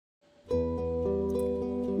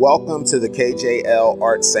Welcome to the KJL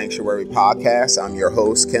Art Sanctuary Podcast. I'm your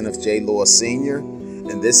host, Kenneth J. Lewis Sr.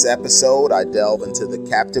 In this episode, I delve into the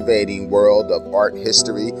captivating world of art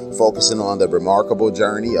history, focusing on the remarkable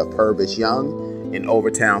journey of Purvis Young in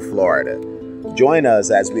Overtown, Florida. Join us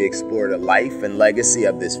as we explore the life and legacy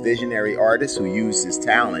of this visionary artist who used his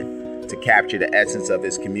talent to capture the essence of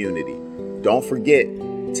his community. Don't forget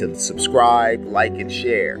to subscribe, like, and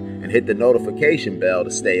share, and hit the notification bell to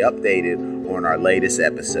stay updated on our latest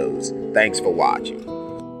episodes. Thanks for watching.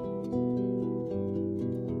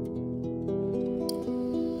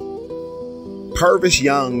 Purvis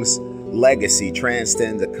Young's legacy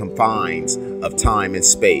transcends the confines of time and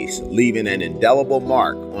space, leaving an indelible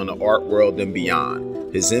mark on the art world and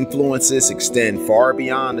beyond. His influences extend far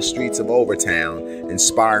beyond the streets of Overtown,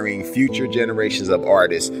 inspiring future generations of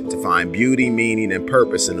artists to find beauty, meaning, and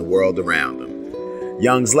purpose in the world around them.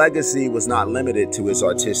 Young's legacy was not limited to his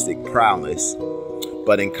artistic prowess,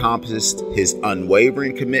 but encompassed his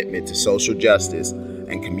unwavering commitment to social justice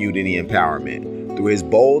and community empowerment. Through his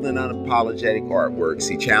bold and unapologetic artworks,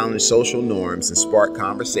 he challenged social norms and sparked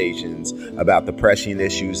conversations about the pressing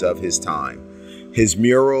issues of his time. His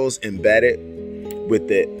murals, embedded with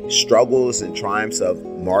the struggles and triumphs of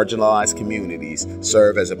marginalized communities,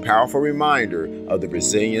 serve as a powerful reminder of the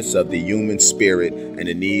resilience of the human spirit and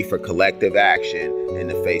the need for collective action in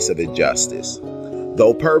the face of injustice.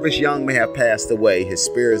 Though Purvis Young may have passed away, his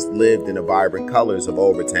spirit lived in the vibrant colors of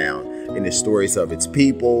Overtown, in the stories of its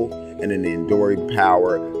people, and in the enduring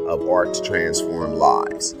power of art to transform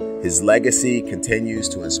lives. His legacy continues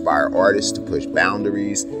to inspire artists to push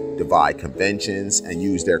boundaries, divide conventions, and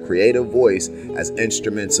use their creative voice as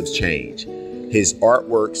instruments of change. His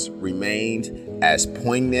artworks remained as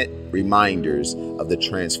poignant reminders of the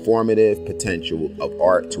transformative potential of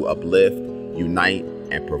art to uplift, unite,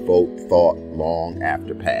 and provoke thought long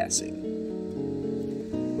after passing.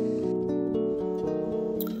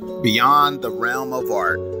 Beyond the realm of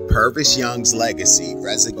art, Purvis Young's legacy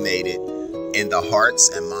resonated in the hearts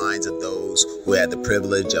and minds of those who had the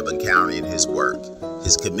privilege of encountering his work.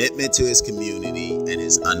 His commitment to his community and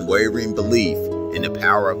his unwavering belief in the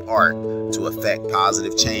power of art to effect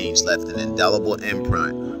positive change left an indelible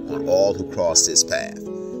imprint on all who crossed his path.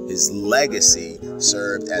 His legacy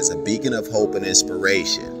served as a beacon of hope and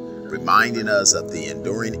inspiration, reminding us of the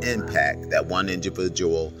enduring impact that one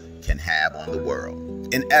individual can have on the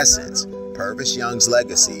world. In essence, Purvis Young's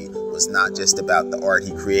legacy was not just about the art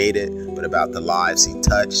he created, but about the lives he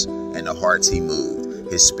touched and the hearts he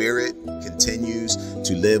moved. His spirit continues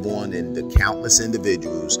to live on in the countless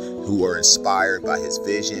individuals who were inspired by his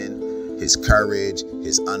vision, his courage,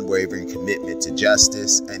 his unwavering commitment to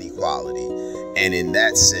justice and equality. And in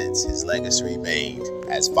that sense, his legacy remained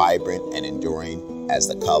as vibrant and enduring as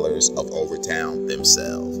the colors of Overtown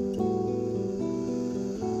themselves.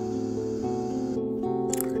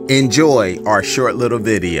 Enjoy our short little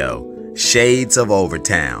video, Shades of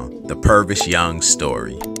Overtown, the Purvis Young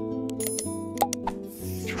story.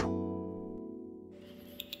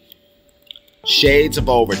 Shades of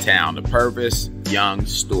Overtown, the Purvis Young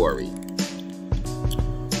story.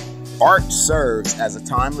 Art serves as a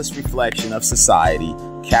timeless reflection of society,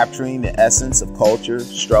 capturing the essence of culture,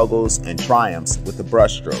 struggles, and triumphs with a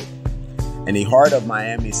brushstroke. In the heart of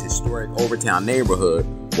Miami's historic Overtown neighborhood,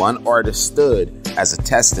 one artist stood as a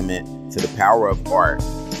testament to the power of art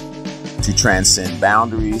to transcend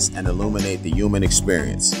boundaries and illuminate the human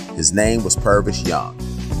experience. His name was Purvis Young,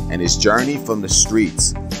 and his journey from the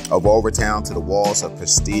streets of Overtown to the walls of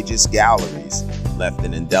prestigious galleries left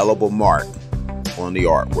an indelible mark on the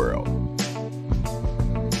art world.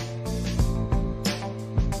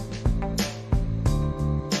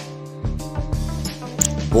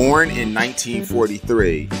 Born in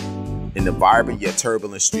 1943 in the vibrant yet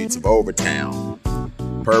turbulent streets of Overtown,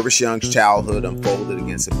 Purvis Young's childhood unfolded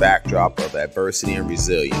against a backdrop of adversity and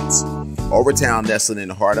resilience. Overtown, nestled in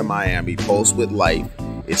the heart of Miami, pulsed with life,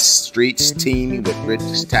 its streets teeming with rich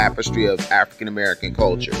tapestry of African-American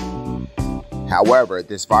culture. However,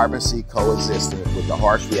 this vibrancy coexisted with the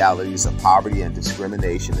harsh realities of poverty and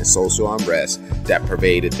discrimination and social unrest that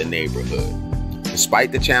pervaded the neighborhood.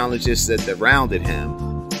 Despite the challenges that surrounded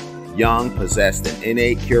him, Young possessed an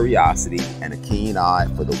innate curiosity and a keen eye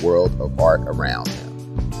for the world of art around him.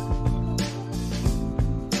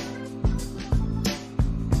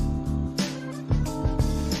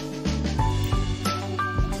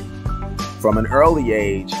 From an early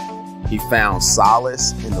age, he found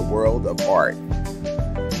solace in the world of art,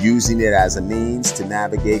 using it as a means to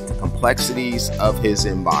navigate the complexities of his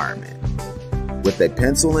environment. With a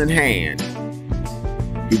pencil in hand,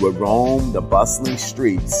 he would roam the bustling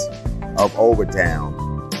streets of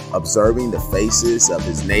Overtown, observing the faces of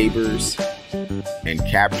his neighbors and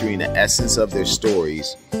capturing the essence of their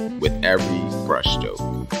stories with every brushstroke.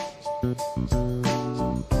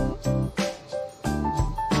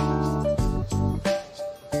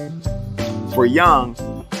 For Young,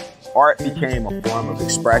 art became a form of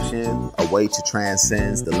expression, a way to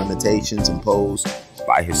transcend the limitations imposed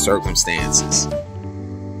by his circumstances.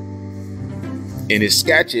 In his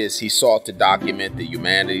sketches, he sought to document the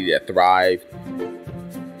humanity that thrived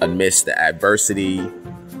amidst the adversity,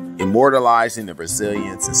 immortalizing the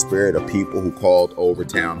resilience and spirit of people who called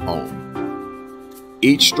Overtown home.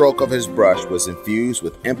 Each stroke of his brush was infused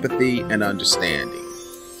with empathy and understanding,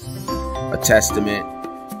 a testament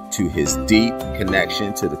to his deep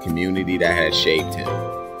connection to the community that had shaped him.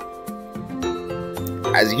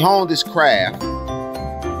 As he honed his craft,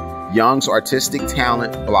 Young's artistic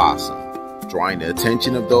talent blossomed, drawing the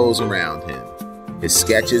attention of those around him. His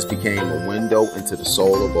sketches became a window into the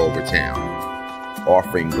soul of Overtown,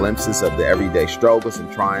 offering glimpses of the everyday struggles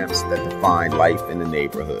and triumphs that define life in the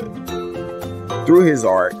neighborhood. Through his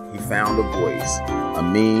art, he found a voice, a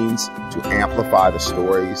means to amplify the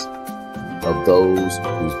stories of those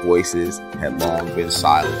whose voices had long been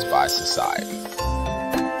silenced by society.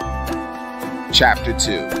 Chapter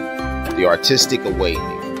 2, The Artistic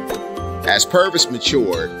Awakening. As Purvis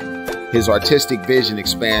matured, his artistic vision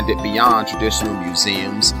expanded beyond traditional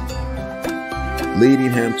museums,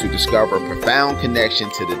 leading him to discover a profound connection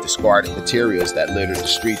to the discarded materials that littered the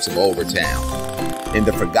streets of Overtown. In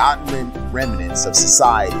the forgotten remnants of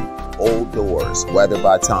society, old doors, weathered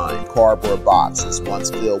by time, cardboard boxes once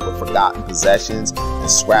filled with forgotten possessions, and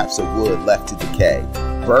scraps of wood left to decay,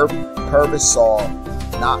 Purvis saw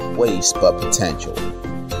not waste but potential.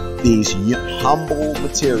 These humble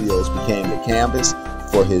materials became the canvas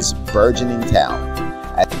for his burgeoning talent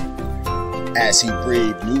as he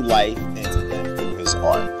breathed new life into them through his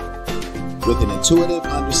art. With an intuitive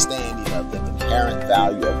understanding of the inherent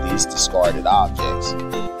value of these discarded objects,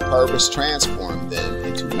 Purvis transformed them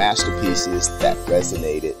into masterpieces that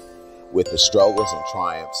resonated with the struggles and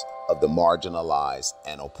triumphs of the marginalized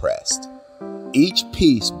and oppressed. Each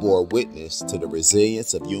piece bore witness to the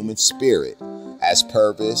resilience of human spirit as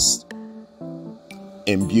Purvis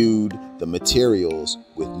imbued the materials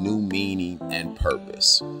with new meaning and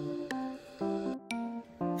purpose.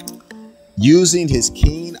 Using his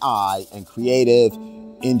keen eye and creative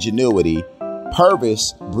ingenuity,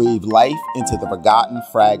 Purvis breathed life into the forgotten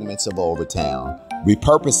fragments of Overtown,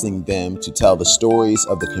 repurposing them to tell the stories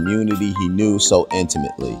of the community he knew so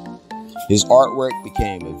intimately. His artwork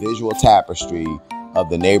became a visual tapestry of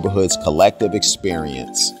the neighborhood's collective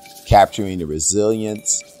experience, capturing the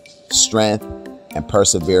resilience, strength, and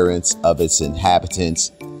perseverance of its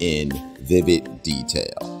inhabitants in vivid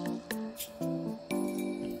detail.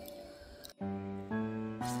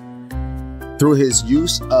 Through his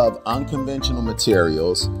use of unconventional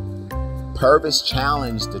materials, Purvis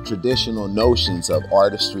challenged the traditional notions of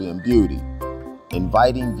artistry and beauty,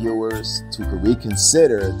 inviting viewers to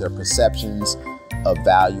reconsider their perceptions of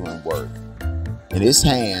value and worth. In his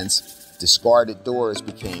hands, discarded doors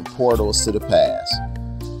became portals to the past.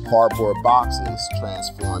 Cardboard boxes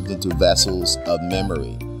transformed into vessels of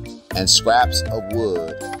memory, and scraps of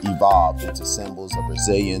wood evolved into symbols of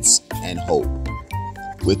resilience and hope.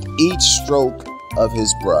 With each stroke of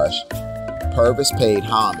his brush, Purvis paid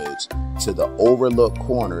homage to the overlooked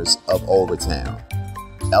corners of Overtown,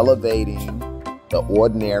 elevating the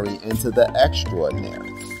ordinary into the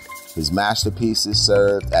extraordinary. His masterpieces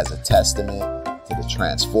served as a testament to the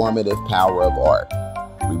transformative power of art,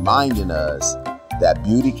 reminding us that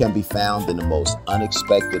beauty can be found in the most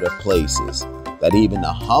unexpected of places, that even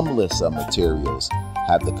the humblest of materials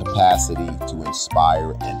have the capacity to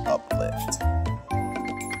inspire and uplift.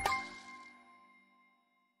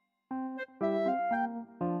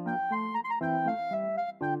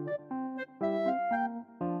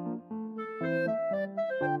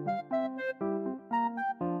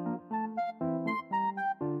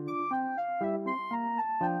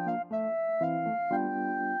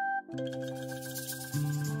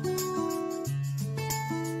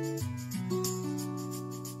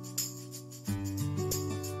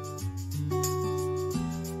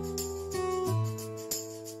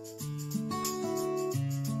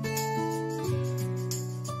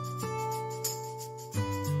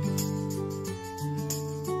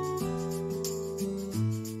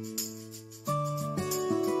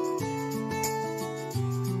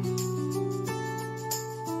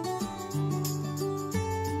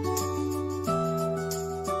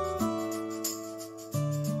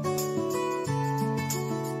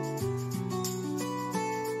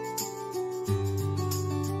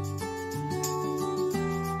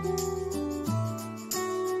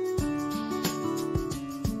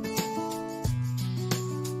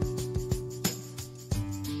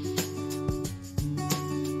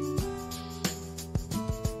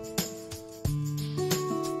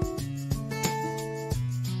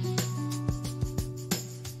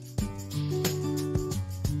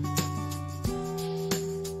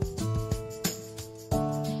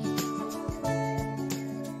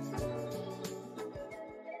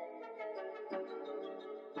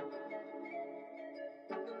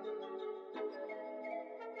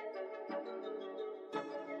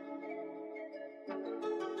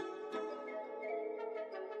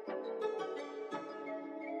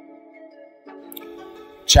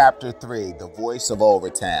 Chapter 3, The Voice of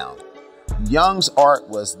Overtown. Young's art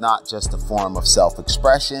was not just a form of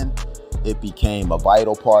self-expression, it became a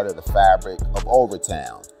vital part of the fabric of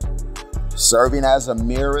Overtown. Serving as a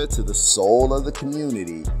mirror to the soul of the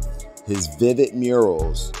community, his vivid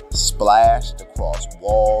murals splashed across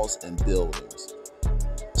walls and buildings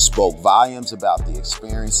spoke volumes about the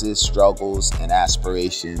experiences, struggles, and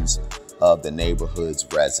aspirations of the neighborhood's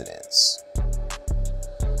residents.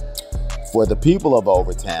 For the people of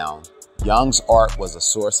Overtown, Young's art was a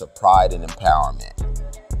source of pride and empowerment.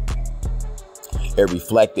 It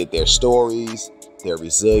reflected their stories, their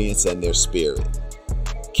resilience, and their spirit,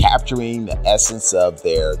 capturing the essence of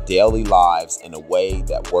their daily lives in a way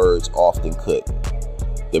that words often couldn't.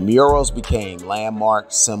 The murals became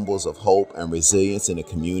landmark symbols of hope and resilience in a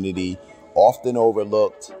community often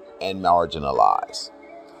overlooked and marginalized.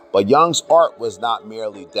 But Young's art was not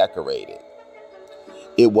merely decorated.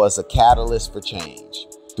 It was a catalyst for change.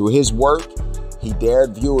 Through his work, he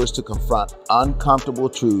dared viewers to confront uncomfortable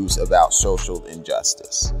truths about social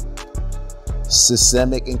injustice,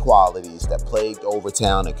 systemic inequalities that plagued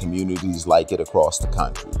Overtown and communities like it across the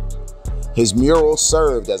country. His murals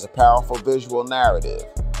served as a powerful visual narrative,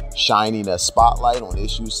 shining a spotlight on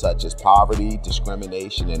issues such as poverty,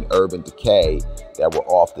 discrimination, and urban decay that were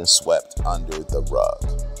often swept under the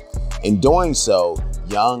rug. In doing so,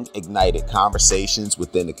 Young ignited conversations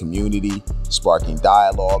within the community, sparking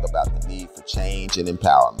dialogue about the need for change and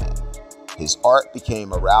empowerment. His art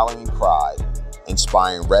became a rallying cry,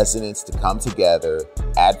 inspiring residents to come together,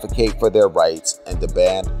 advocate for their rights, and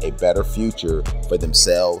demand a better future for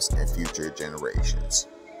themselves and future generations.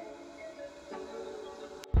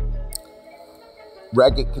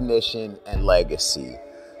 Recognition and legacy.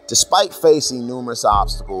 Despite facing numerous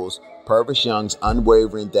obstacles, Purvis Young's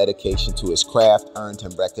unwavering dedication to his craft earned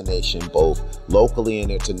him recognition both locally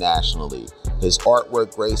and internationally. His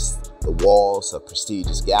artwork graced the walls of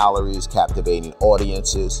prestigious galleries, captivating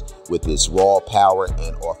audiences with its raw power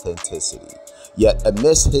and authenticity. Yet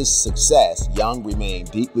amidst his success, Young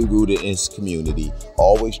remained deeply rooted in his community,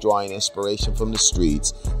 always drawing inspiration from the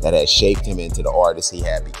streets that had shaped him into the artist he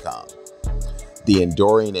had become. The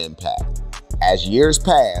enduring impact. As years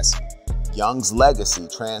passed, Young's legacy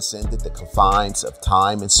transcended the confines of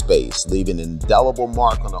time and space, leaving an indelible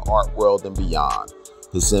mark on the art world and beyond.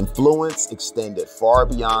 His influence extended far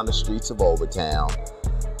beyond the streets of Overtown,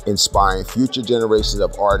 inspiring future generations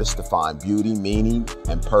of artists to find beauty, meaning,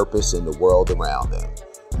 and purpose in the world around them.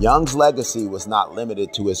 Young's legacy was not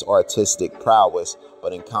limited to his artistic prowess,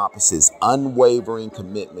 but encompassed his unwavering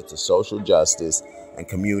commitment to social justice and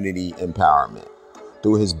community empowerment.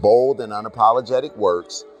 Through his bold and unapologetic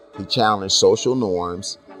works, he challenged social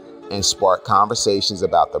norms and sparked conversations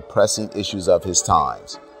about the pressing issues of his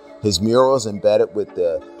times. His murals, embedded with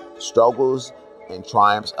the struggles and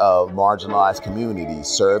triumphs of marginalized communities,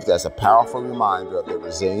 served as a powerful reminder of the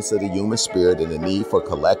resilience of the human spirit and the need for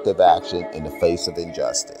collective action in the face of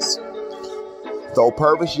injustice. Though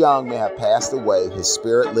Purvis Young may have passed away, his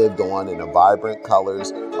spirit lived on in the vibrant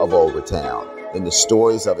colors of Overtown, in the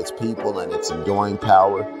stories of its people and its enduring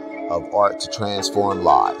power of art to transform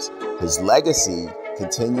lives. His legacy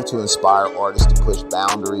continued to inspire artists to push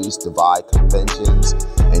boundaries, divide conventions,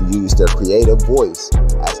 and use their creative voice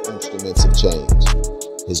as instruments of change.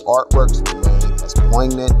 His artworks remain as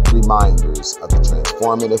poignant reminders of the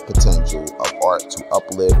transformative potential of art to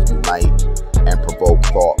uplift, unite, and provoke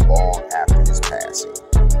thought long after his passing.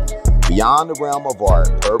 Beyond the realm of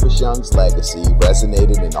art, Purvis Young's legacy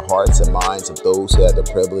resonated in the hearts and minds of those who had the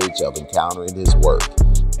privilege of encountering his work.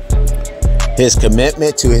 His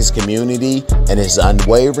commitment to his community and his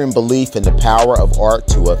unwavering belief in the power of art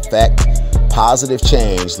to effect positive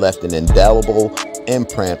change left an indelible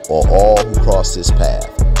imprint on all who crossed his path.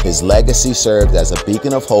 His legacy served as a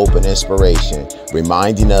beacon of hope and inspiration,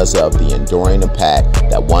 reminding us of the enduring impact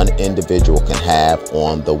that one individual can have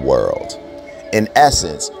on the world. In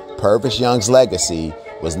essence, Purvis Young's legacy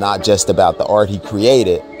was not just about the art he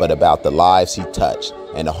created, but about the lives he touched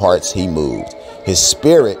and the hearts he moved. His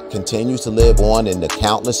spirit continues to live on in the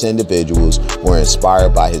countless individuals who are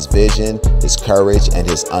inspired by his vision, his courage, and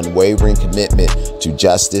his unwavering commitment to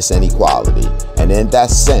justice and equality. And in that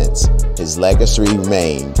sense, his legacy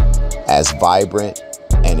remained as vibrant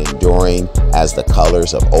and enduring as the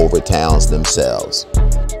colors of Overtowns themselves.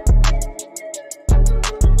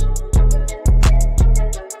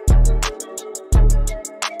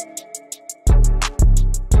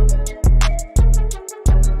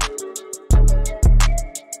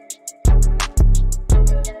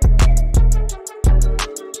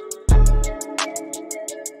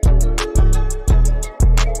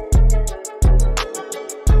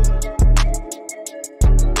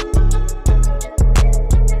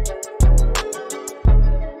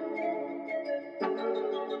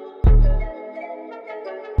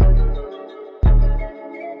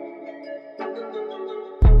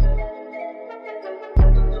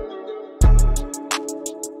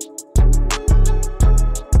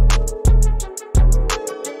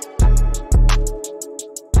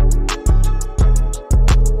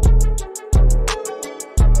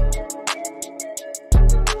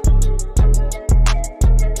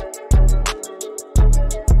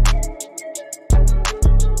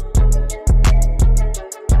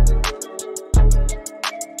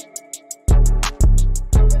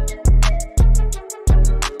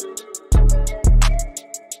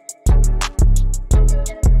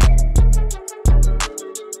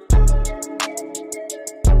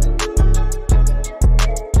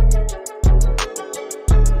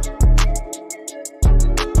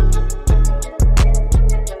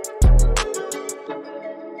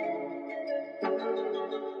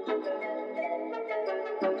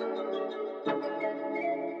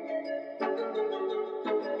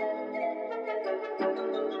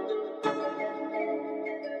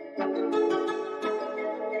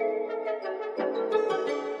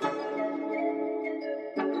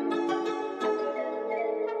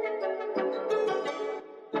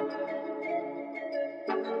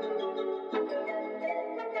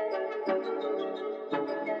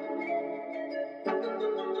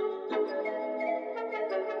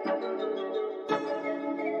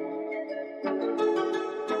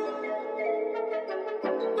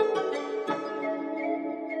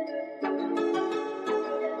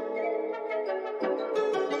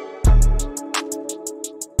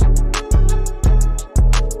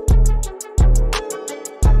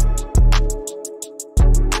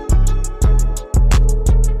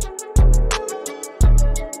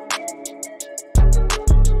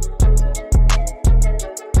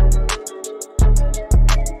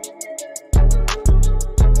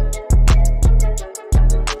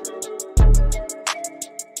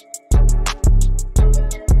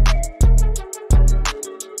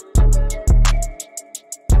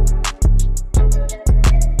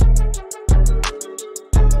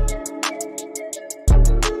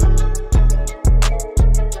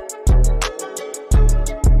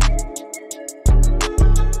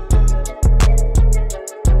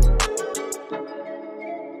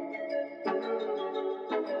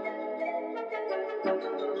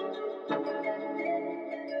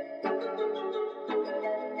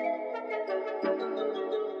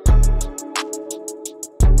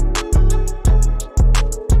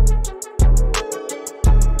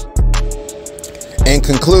 In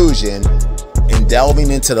conclusion, in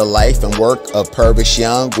delving into the life and work of Purvis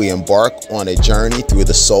Young, we embark on a journey through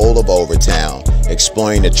the soul of Overtown,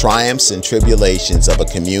 exploring the triumphs and tribulations of a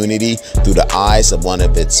community through the eyes of one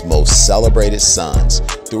of its most celebrated sons.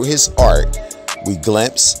 Through his art, we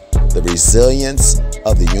glimpse the resilience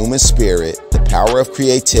of the human spirit, the power of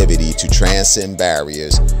creativity to transcend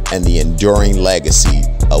barriers, and the enduring legacy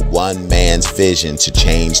of one man's vision to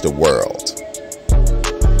change the world.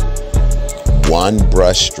 One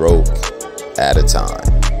brushstroke at a time.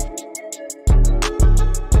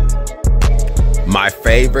 My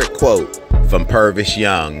favorite quote from Purvis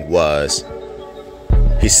Young was,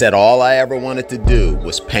 he said, "All I ever wanted to do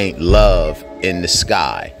was paint love in the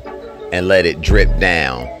sky and let it drip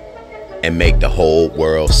down and make the whole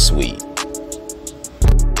world sweet."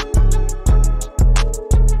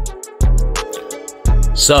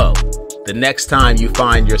 So, the next time you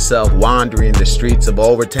find yourself wandering the streets of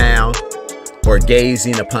Overtown or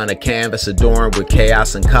gazing upon a canvas adorned with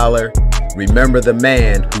chaos and color, remember the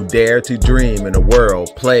man who dared to dream in a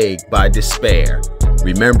world plagued by despair.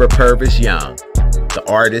 Remember Purvis Young, the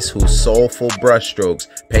artist whose soulful brushstrokes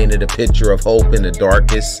painted a picture of hope in the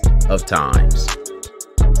darkest of times.